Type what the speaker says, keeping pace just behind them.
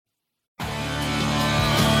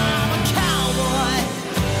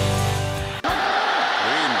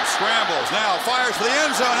for the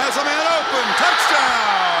end zone, has a man open.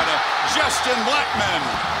 Touchdown, Justin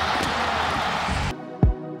Blackmon.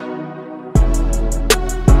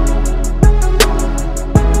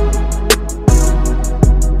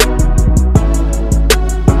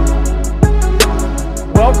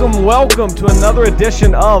 Welcome to another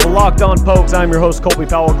edition of Locked On Pokes. I'm your host, Colby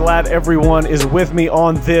Powell. Glad everyone is with me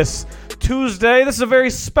on this Tuesday. This is a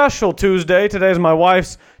very special Tuesday. Today is my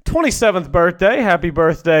wife's 27th birthday. Happy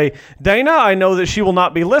birthday, Dana. I know that she will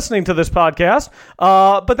not be listening to this podcast,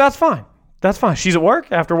 but that's fine. That's fine. She's at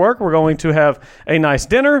work. After work, we're going to have a nice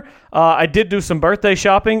dinner. I did do some birthday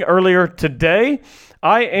shopping earlier today.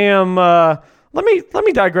 I am... Let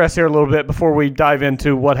me digress here a little bit before we dive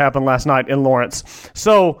into what happened last night in Lawrence.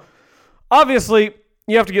 So, obviously,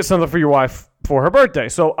 you have to get something for your wife for her birthday.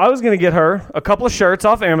 So, I was going to get her a couple of shirts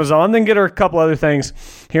off Amazon, then get her a couple other things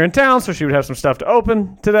here in town so she would have some stuff to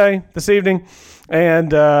open this evening.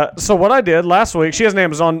 And so what I did last week, she has an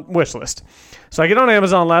Amazon wish list. So, I get on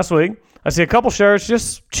Amazon last week. I see a couple shirts,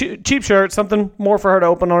 just cheap shirts, something more for her to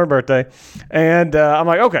open on her birthday. And I'm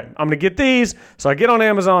like, okay, I'm going to get these. So, I get on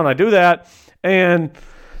Amazon, I do that. And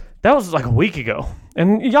that was like a week ago.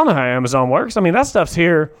 And y'all know how Amazon works. I mean, that stuff's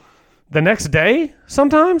here the next day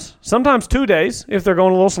sometimes 2 days if they're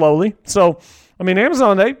going a little slowly. So, I mean,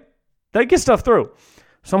 Amazon, they get stuff through.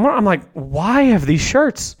 So I'm like, why have these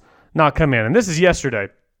shirts not come in? And this is yesterday.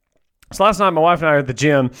 So last night, my wife and I were at the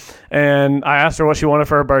gym, and I asked her what she wanted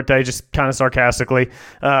for her birthday, just kind of sarcastically.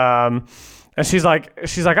 And she's like,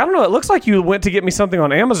 I don't know, it looks like you went to get me something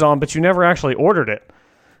on Amazon, but you never actually ordered it.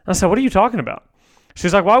 I said, what are you talking about?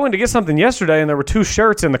 She's like, well, I went to get something yesterday, and there were 2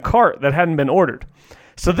 shirts in the cart that hadn't been ordered.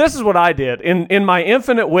 So this is what I did. In my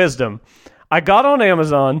infinite wisdom, I got on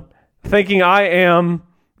Amazon thinking I am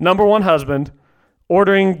number one husband,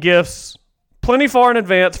 ordering gifts plenty far in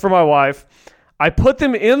advance for my wife. I put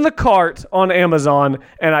them in the cart on Amazon,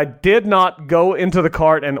 and I did not go into the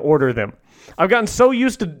cart and order them. I've gotten so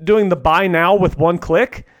used to doing the buy now with one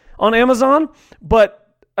click on Amazon, but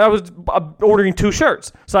I was ordering 2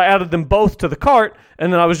 shirts. So I added them both to the cart,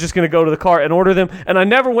 and then I was just going to go to the cart and order them. And I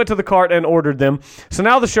never went to the cart and ordered them. So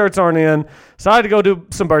now the shirts aren't in. So I had to go do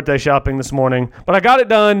some birthday shopping this morning. But I got it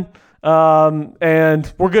done,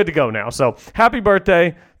 and we're good to go now. So happy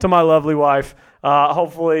birthday to my lovely wife.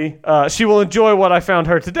 Hopefully she will enjoy what I found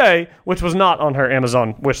her today, which was not on her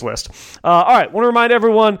Amazon wish list. All right, want to remind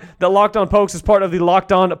everyone that Locked On Pokes is part of the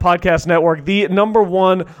Locked On Podcast Network, the number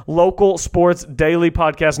one local sports daily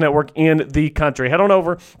podcast network in the country. Head on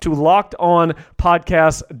over to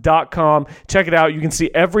LockedOnPodcast.com. Check it out. You can see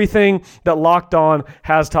everything that Locked On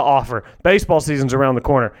has to offer. Baseball season's around the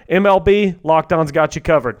corner. MLB, Locked On's got you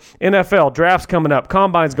covered. NFL, drafts coming up.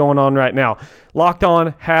 Combine's going on right now. Locked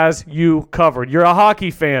On has you covered. You're a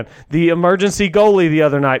hockey fan. The emergency goalie the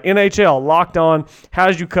other night. NHL, Locked On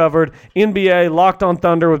has you covered. NBA, Locked On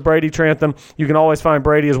Thunder with Brady Trantham. You can always find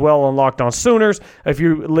Brady as well on Locked On Sooners if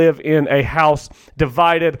you live in a house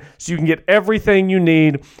divided. So you can get everything you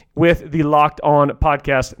need with the Locked On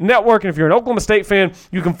Podcast Network. And if you're an Oklahoma State fan,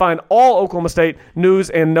 you can find all Oklahoma State news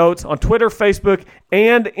and notes on Twitter, Facebook,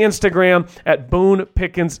 and Instagram at Boone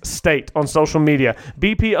Pickens State on social media.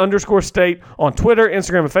 BP_State on Twitter,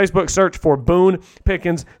 Instagram, and Facebook. Search for Boone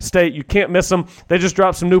Pickens State. You can't miss them. They just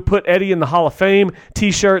dropped some new Put Eddie in the Hall of Fame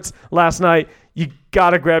t-shirts last night. You got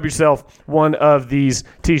to grab yourself one of these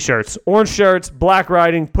t-shirts. Orange shirts, black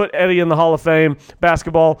writing, Put Eddie in the Hall of Fame,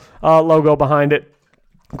 basketball logo behind it.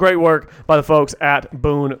 Great work by the folks at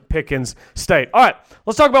Boone Pickens State. All right,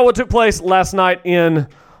 let's talk about what took place last night in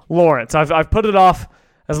Lawrence. I've put it off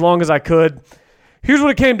as long as I could. Here's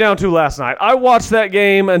what it came down to last night. I watched that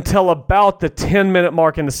game until about the 10-minute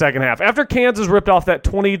mark in the second half. After Kansas ripped off that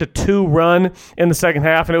 20-2 run in the second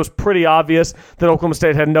half, and it was pretty obvious that Oklahoma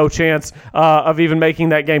State had no chance of even making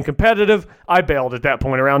that game competitive, I bailed at that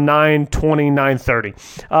point around 9:20,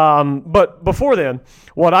 9:30. But before then,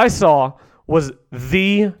 what I saw was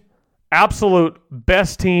the absolute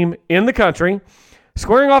best team in the country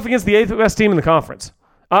squaring off against the 8th best team in the conference.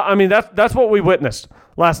 I mean, that's what we witnessed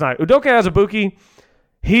last night. Udoka Azubuike,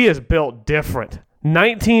 he is built different.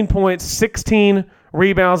 19 points, 16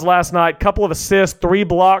 rebounds last night, couple of assists, 3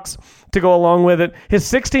 blocks to go along with it. His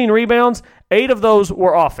 16 rebounds, 8 of those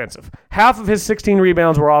were offensive. Half of his 16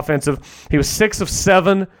 rebounds were offensive. He was 6 of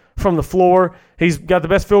 7 from the floor. He's got the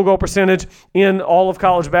best field goal percentage in all of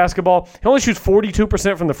college basketball. He only shoots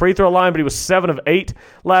 42% from the free throw line, but he was 7 of 8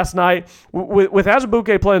 last night. With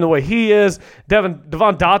Azubuike playing the way he is, Devon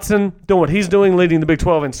Dotson doing what he's doing, leading the Big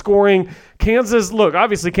 12 in scoring. Kansas, look,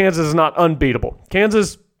 obviously Kansas is not unbeatable.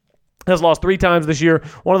 Kansas has lost 3 times this year,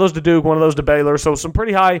 one of those to Duke, one of those to Baylor, so some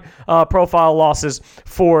pretty high profile losses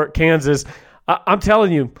for Kansas. I'm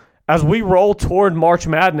telling you, as we roll toward March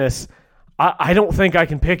Madness, I don't think I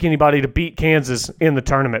can pick anybody to beat Kansas in the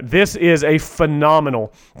tournament. This is a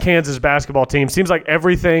phenomenal Kansas basketball team. Seems like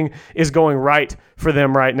everything is going right for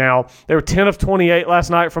them right now. They were 10 of 28 last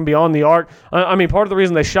night from beyond the arc. I mean, part of the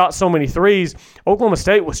reason they shot so many threes, Oklahoma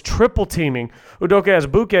State was triple teaming Udoka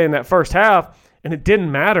Azubuike in that first half, and it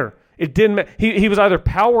didn't matter. It didn't. He was either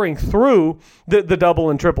powering through the double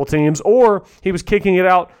and triple teams, or he was kicking it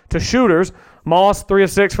out to shooters. Moss, 3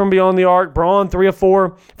 of 6 from beyond the arc. Braun, 3 of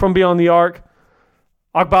 4 from beyond the arc.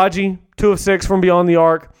 Agbaji, 2 of 6 from beyond the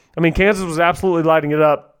arc. I mean, Kansas was absolutely lighting it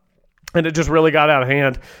up. And it just really got out of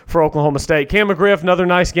hand for Oklahoma State. Cam McGriff, another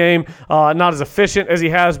nice game. Not as efficient as he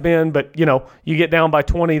has been, but, you get down by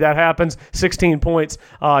 20, that happens. 16 points.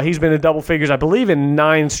 He's been in double figures, I believe, in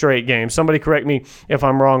 9 straight games. Somebody correct me if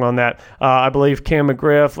I'm wrong on that. I believe Cam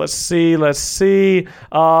McGriff, let's see.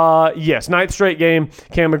 Yes, 9th straight game,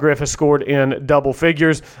 Cam McGriff has scored in double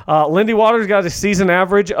figures. Lindy Waters got a season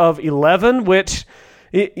average of 11, which...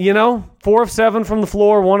 4 of 7 from the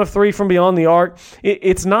floor, 1 of 3 from beyond the arc.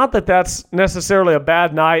 It's not that that's necessarily a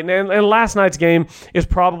bad night, and last night's game is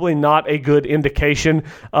probably not a good indication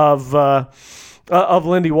of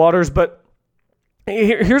Lindy Waters. But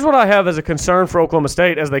here's what I have as a concern for Oklahoma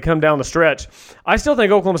State as they come down the stretch. I still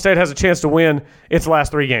think Oklahoma State has a chance to win its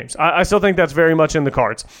last 3 games. I still think that's very much in the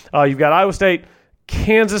cards. You've got Iowa State,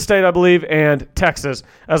 Kansas State, I believe, and Texas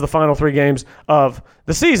as the final 3 games of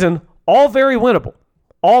the season, all very winnable.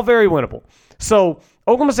 All very winnable. So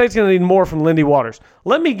Oklahoma State's going to need more from Lindy Waters.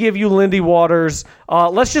 Let me give you Lindy Waters.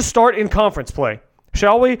 Let's just start in conference play,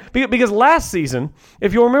 shall we? Because last season,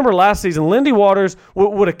 if you'll remember last season, Lindy Waters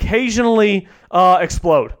would occasionally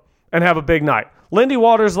explode and have a big night. Lindy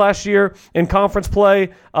Waters last year in conference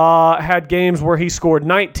play had games where he scored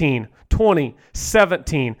 19, 20,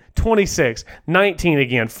 17, 26, 19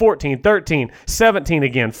 again, 14, 13, 17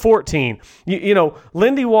 again, 14.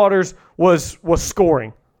 Lindy Waters was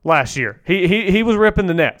scoring last year. He was ripping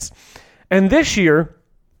the nets. And this year,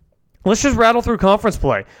 let's just rattle through conference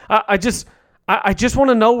play. I just want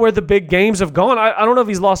to know where the big games have gone. I don't know if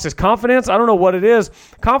he's lost his confidence. I don't know what it is.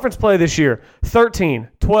 Conference play this year, 13,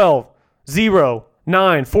 12, 0,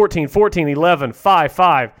 9, 14, 14, 11, 5,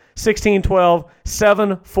 5, 16, 12,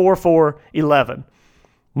 7, 4, 4, 11.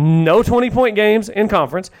 No 20-point games in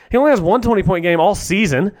conference. He only has one 20-point game all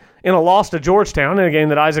season in a loss to Georgetown in a game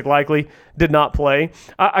that Isaac Likely did not play.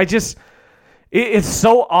 It's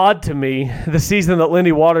so odd to me, the season that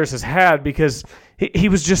Lindy Waters has had, because he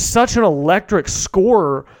was just such an electric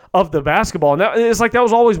scorer of the basketball. And it's like that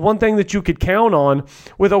was always one thing that you could count on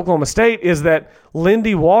with Oklahoma State, is that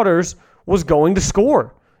Lindy Waters was going to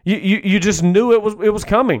score. You just knew it was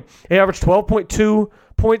coming. He averaged 12.2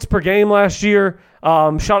 points per game last year,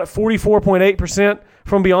 shot at 44.8%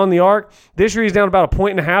 from beyond the arc. This year he's down about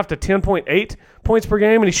 1.5 to 10.8 points per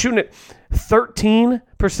game, and he's shooting at 13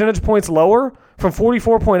 percentage points lower, from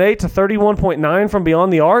 44.8 to 31.9 from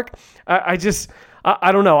beyond the arc. I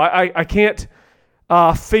don't know. I can't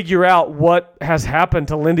figure out what has happened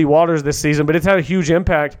to Lindy Waters this season, but it's had a huge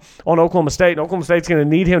impact on Oklahoma State, and Oklahoma State's going to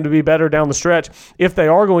need him to be better down the stretch if they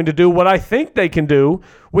are going to do what I think they can do,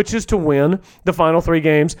 which is to win the final 3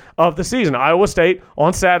 games of the season. Iowa State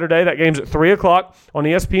on Saturday. That game's at 3 o'clock on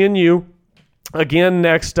ESPNU. Again,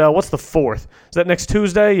 next, what's the 4th? Is that next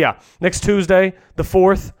Tuesday? Yeah, next Tuesday, the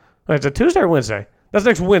 4th. Is it Tuesday or Wednesday? That's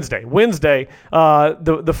next Wednesday. Wednesday,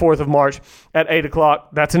 the 4th of March at 8 o'clock.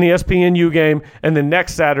 That's an ESPNU game. And then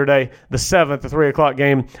next Saturday, the 7th, the 3 o'clock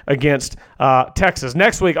game against Texas.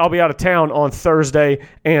 Next week, I'll be out of town on Thursday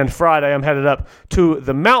and Friday. I'm headed up to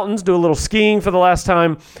the mountains, do a little skiing for the last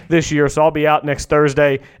time this year. So I'll be out next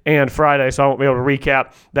Thursday and Friday, so I won't be able to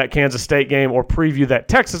recap that Kansas State game or preview that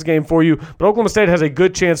Texas game for you. But Oklahoma State has a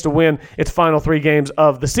good chance to win its final 3 games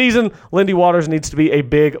of the season. Lindy Waters needs to be a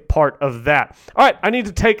big part of that. All right, I need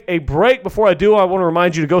to take a break. Before I do, I want to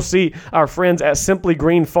remind you to go see our friends at Simply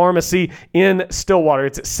Green Pharmacy in Stillwater.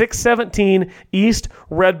 It's at 617 East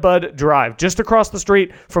Redbud Drive, just across the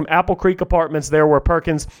street from Apple Creek Apartments, there where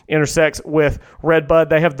Perkins intersects with Redbud.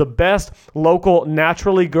 They have the best local,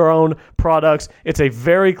 naturally grown products. It's a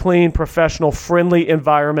very clean, professional, friendly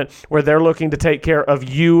environment where they're looking to take care of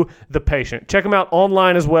you, the patient. Check them out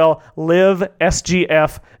online as well,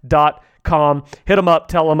 livesgf.com. Hit them up,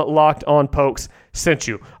 tell them Locked On Pokes sent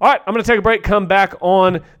you. All right, I'm going to take a break, come back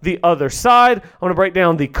on the other side. I'm going to break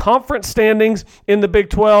down the conference standings in the Big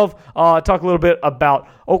 12, talk a little bit about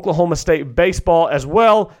Oklahoma State baseball, as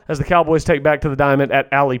well as the Cowboys take back to the Diamond at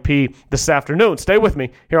Alley P this afternoon. Stay with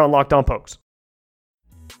me here on Locked On Pokes.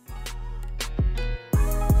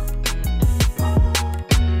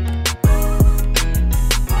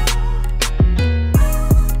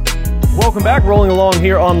 Welcome back. Rolling along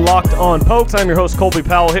here on Locked On Pokes. I'm your host, Colby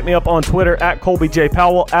Powell. Hit me up on Twitter at Colby J.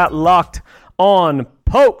 Powell, at Locked On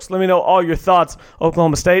Pokes. Let me know all your thoughts,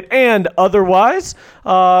 Oklahoma State and otherwise.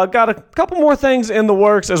 Got a couple more things in the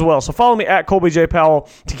works as well. So follow me at Colby J. Powell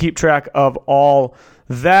to keep track of all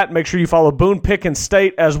that. Make sure you follow Boone Pickens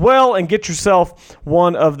State as well and get yourself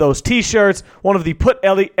one of those t-shirts, one of the Put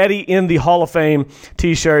Eddie in the Hall of Fame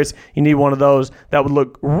t-shirts. You need one of those. That would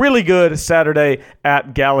look really good Saturday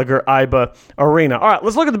at Gallagher-Iba Arena. All right,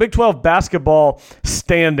 let's look at the Big 12 basketball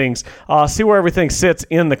standings, see where everything sits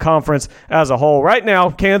in the conference as a whole. Right now,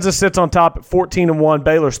 Kansas sits on top at 14-1.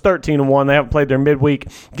 Baylor's 13-1. They haven't played their midweek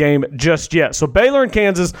game just yet. So Baylor and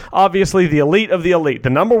Kansas, obviously the elite of the elite, the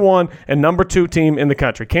number 1 and number 2 team in the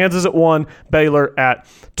country. Kansas at 1, Baylor at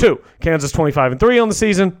 2. Kansas 25-3 on the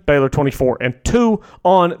season, Baylor 24-2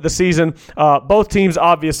 on the season. Both teams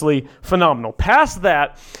obviously phenomenal. Past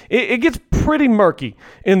that, it gets pretty murky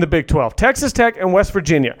in the Big 12. Texas Tech and West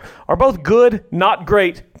Virginia are both good, not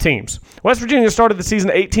great teams. West Virginia started the season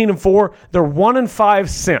 18-4. They're 1-5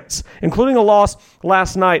 since, including a loss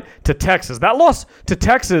last night to Texas. That loss to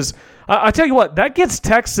Texas, I tell you what, that gets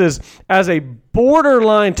Texas as a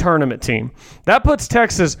borderline tournament team. That puts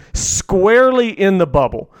Texas squarely in the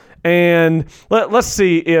bubble. And let's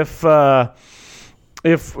see if Lunardi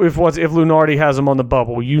has them on the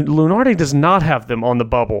bubble. Lunardi does not have them on the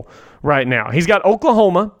bubble right now. He's got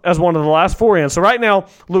Oklahoma as one of the last 4 in. So right now,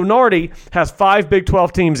 Lunardi has 5 Big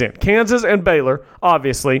 12 teams in. Kansas and Baylor,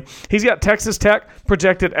 obviously. He's got Texas Tech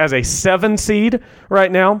projected as a 7 seed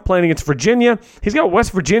right now, playing against Virginia. He's got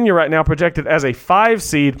West Virginia right now projected as a 5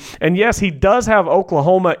 seed. And yes, he does have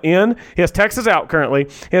Oklahoma in. He has Texas out currently.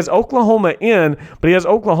 He has Oklahoma in, but he has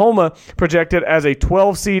Oklahoma projected as a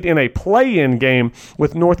 12 seed in a play-in game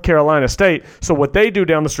with North Carolina State. So what they do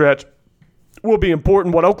down the stretch will be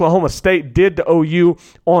important. What Oklahoma State did to OU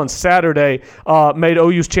on Saturday made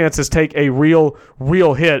OU's chances take a real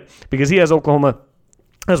hit because he has Oklahoma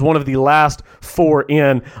as one of the last 4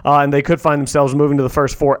 in, and they could find themselves moving to the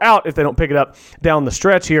first 4 out if they don't pick it up down the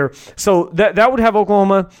stretch here. So that would have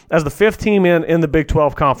Oklahoma as the 5th team in the Big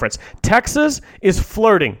 12 conference. Texas is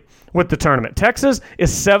flirting with the tournament. Texas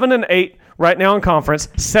is 7-8 right now in conference,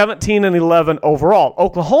 17-11 overall.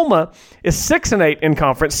 Oklahoma is 6-8 in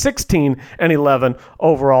conference, 16-11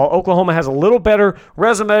 overall. Oklahoma has a little better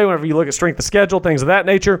resume whenever you look at strength of schedule, things of that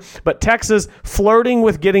nature. But Texas flirting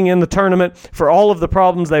with getting in the tournament for all of the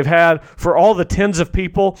problems they've had, for all the tens of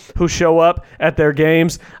people who show up at their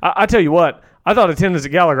games. I tell you what, I thought attendance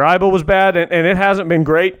at Gallagher-Iba was bad, and it hasn't been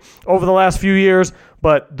great over the last few years.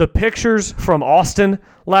 But the pictures from Austin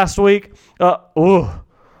last week,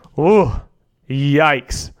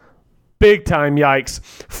 yikes. Big time yikes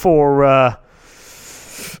for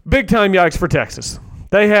Texas.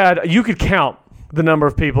 They had, you could count the number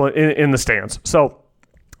of people in the stands. So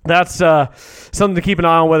that's something to keep an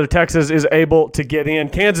eye on, whether Texas is able to get in.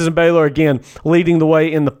 Kansas and Baylor, again, leading the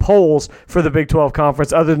way in the polls for the Big 12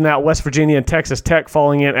 Conference. Other than that, West Virginia and Texas Tech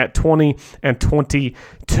falling in at 20 and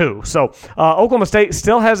 22. So Oklahoma State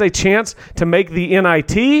still has a chance to make the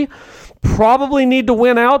NIT. Probably need to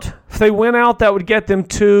win out. If they win out, that would get them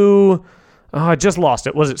to, I just lost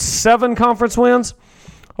it. Was it 7 conference wins?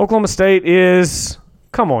 Oklahoma State is,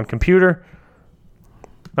 come on, computer.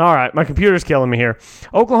 All right, my computer's killing me here.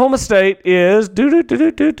 Oklahoma State is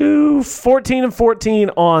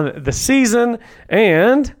 14-14 on the season,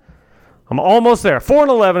 and I'm almost there.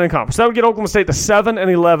 4-11 in conference. That would get Oklahoma State to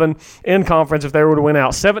 7-11 in conference if they were to win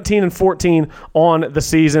out. 17-14 on the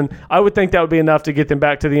season. I would think that would be enough to get them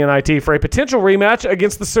back to the NIT for a potential rematch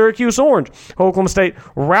against the Syracuse Orange. Oklahoma State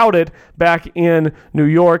routed back in New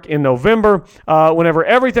York in November. Whenever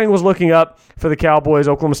everything was looking up for the Cowboys,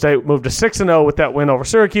 Oklahoma State moved to 6-0 with that win over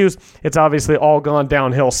Syracuse. It's obviously all gone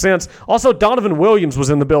downhill since. Also, Donovan Williams was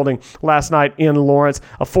in the building last night in Lawrence,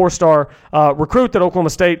 a 4-star recruit that Oklahoma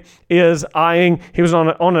State is eyeing. He was on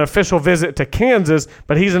an official visit to Kansas,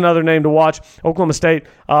 but he's another name to watch. Oklahoma State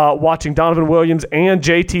watching Donovan Williams and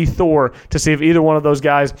JT Thor to see if either one of those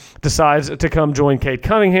guys decides to come join Cade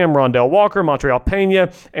Cunningham, Rondell Walker, Montreal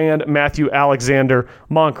Pena, and Matthew Alexander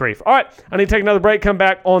Moncrief. All right, I need to take another break, come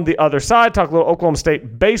back on the other side, talk a little Oklahoma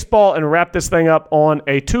State baseball, and wrap this thing up on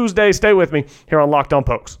a Tuesday. Stay with me here on Locked On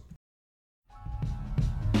Pokes.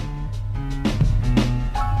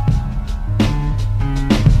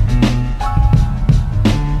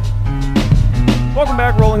 Welcome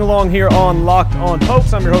back, rolling along here on Locked On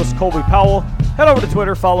Pokes. I'm your host, Colby Powell. Head over to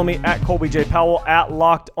Twitter, follow me at Colby J. Powell, at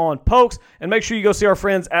Locked On Pokes, and make sure you go see our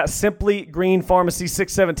friends at Simply Green Pharmacy,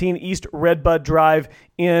 617 East Redbud Drive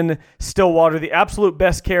in Stillwater. The absolute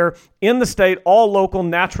best care in the state, all local,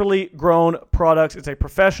 naturally grown products. It's a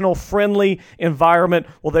professional, friendly environment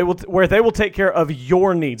where they will take care of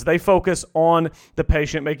your needs. They focus on the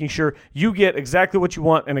patient, making sure you get exactly what you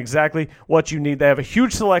want and exactly what you need. They have a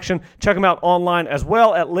huge selection. Check them out online as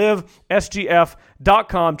well at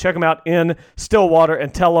livesgf.com. Check them out in Stillwater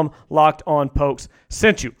and tell them Locked On Pokes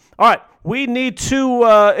sent you. All right, we need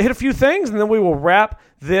to hit a few things, and then we will wrap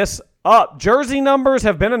this up. Jersey numbers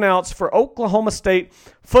have been announced for Oklahoma State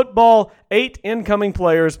football. 8 incoming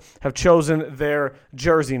players have chosen their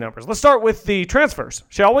jersey numbers. Let's start with the transfers,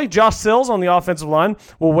 shall we? Josh Sills on the offensive line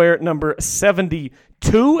will wear number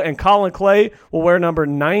 72, and Colin Clay will wear number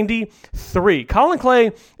 93. Colin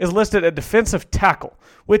Clay is listed at defensive tackle,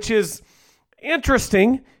 which is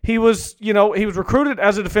interesting. He was recruited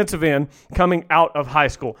as a defensive end coming out of high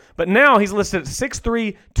school. But now he's listed at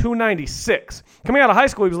 6'3", 296. Coming out of high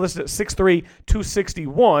school, he was listed at 6'3",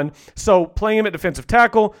 261. So playing him at defensive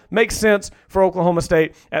tackle makes sense for Oklahoma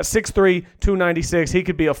State. At 6'3", 296, he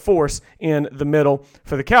could be a force in the middle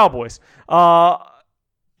for the Cowboys.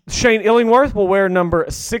 Shane Illingworth will wear number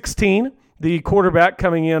 16, the quarterback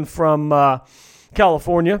coming in from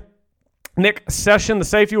California. Nick Session, the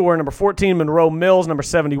safety, will wear number 14. Monroe Mills, number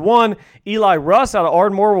 71. Eli Russ out of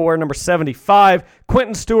Ardmore will wear number 75.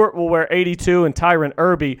 Quentin Stewart will wear 82. And Tyron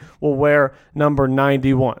Irby will wear number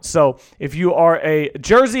 91. So if you are a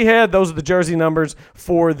jersey head, those are the jersey numbers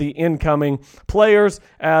for the incoming players.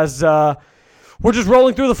 As we're just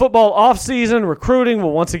rolling through the football offseason. Recruiting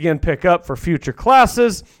will once again pick up for future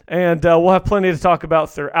classes, and we'll have plenty to talk about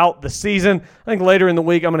throughout the season. I think later in the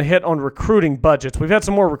week I'm going to hit on recruiting budgets. We've had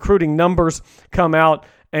some more recruiting numbers come out,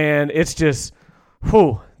 and it's just,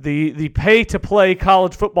 the pay-to-play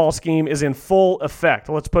college football scheme is in full effect.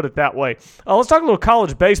 Let's put it that way. Let's talk a little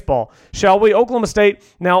college baseball, shall we? Oklahoma State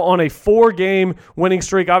now on a 4-game winning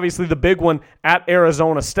streak. Obviously, the big one at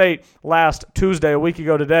Arizona State last Tuesday, a week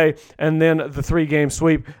ago today, and then the 3-game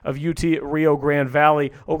sweep of UT Rio Grande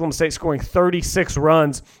Valley. Oklahoma State scoring 36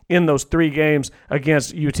 runs in those 3 games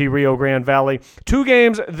against UT Rio Grande Valley. 2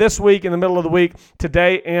 games this week in the middle of the week,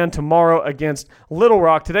 today and tomorrow against Little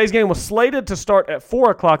Rock. Today's game was slated to start at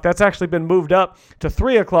 4 o'clock. That's actually been moved up to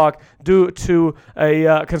 3 o'clock due to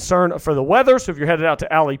a concern for the weather. So if you're headed out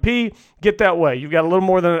to Alley P, get that way. You've got a little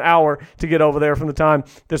more than an hour to get over there from the time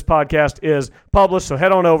this podcast is published. So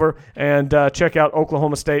head on over and check out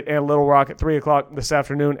Oklahoma State and Little Rock at 3 o'clock this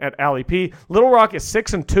afternoon at Alley P. Little Rock is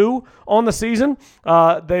 6-2 on the season.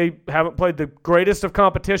 They haven't played the greatest of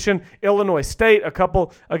competition. Illinois State, a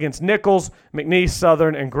couple against Nichols, McNeese,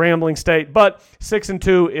 Southern, and Grambling State. But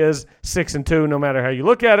 6-2 is 6-2 no matter how you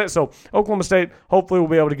look at it. So Oklahoma State hopefully will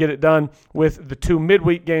be able to get it done with the 2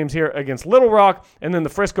 midweek games here against Little Rock. And then the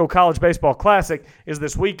Frisco College Baseball Classic is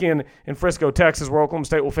this weekend in Frisco, Texas, where Oklahoma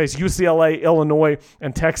State will face UCLA, Illinois,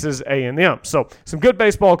 and Texas A&M. So some good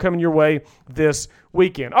baseball coming your way this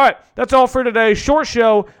weekend. All right, that's all for today. Short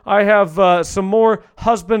show. I have some more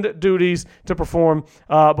husband duties to perform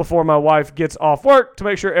before my wife gets off work to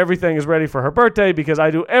make sure everything is ready for her birthday, because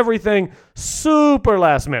I do everything super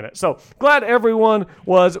last minute. So glad everyone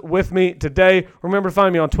was with me today. Remember to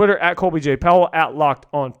find me on Twitter at Colby J. Powell, at Locked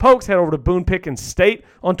On Pokes. Head over to Boone Pickens State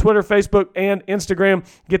on Twitter, Facebook, and Instagram.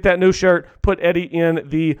 Get that new shirt. Put Eddie in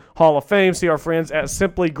the Hall of Fame. See our friends at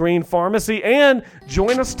Simply Green Pharmacy, and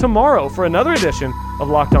join us tomorrow for another edition of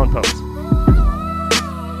Locked On Pokes.